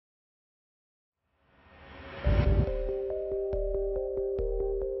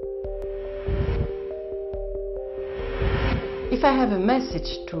If I have a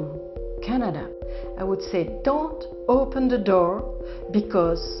message to Canada, I would say don't open the door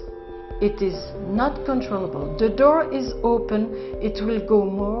because it is not controllable. The door is open, it will go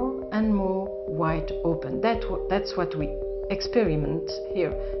more and more wide open. That's what we experiment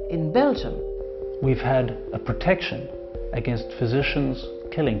here in Belgium. We've had a protection against physicians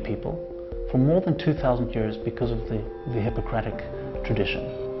killing people for more than 2,000 years because of the Hippocratic tradition.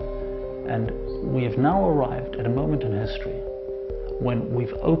 And we have now arrived at a moment in history when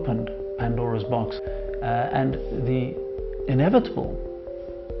we've opened Pandora's box, and the inevitable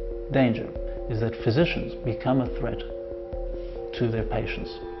danger is that physicians become a threat to their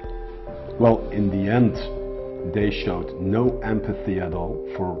patients. Well, in the end, they showed no empathy at all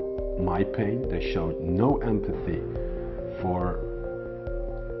for my pain. They showed no empathy for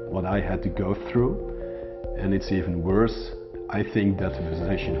what I had to go through. And it's even worse. I think that the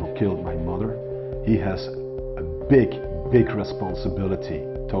physician who killed my mother, he has a big responsibility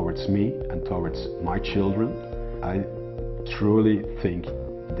towards me and towards my children. I truly think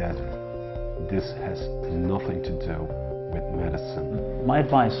that this has nothing to do with medicine. My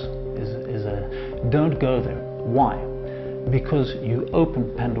advice is don't go there. Why? Because you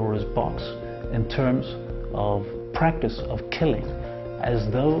open Pandora's box in terms of practice of killing as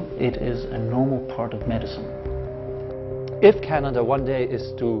though it is a normal part of medicine. If Canada one day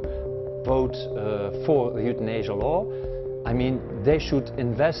is to vote for the euthanasia law, I mean, they should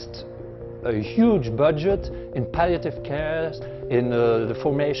invest a huge budget in palliative care, in the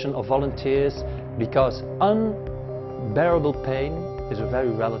formation of volunteers, because unbearable pain is a very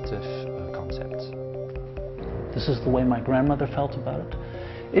relative concept. This is the way my grandmother felt about it.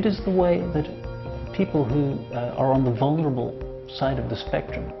 It is the way that people who are on the vulnerable side of the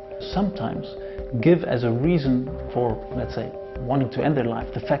spectrum sometimes give as a reason for, let's say, wanting to end their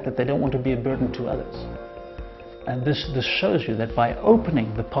life, the fact that they don't want to be a burden to others. And this shows you that by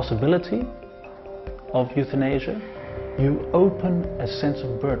opening the possibility of euthanasia, you open a sense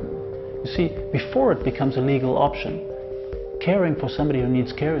of burden. You see, before it becomes a legal option, caring for somebody who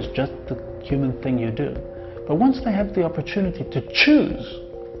needs care is just the human thing you do. But once they have the opportunity to choose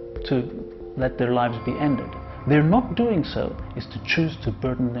to let their lives be ended, their not doing so is to choose to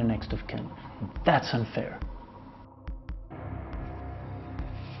burden their next of kin. That's unfair.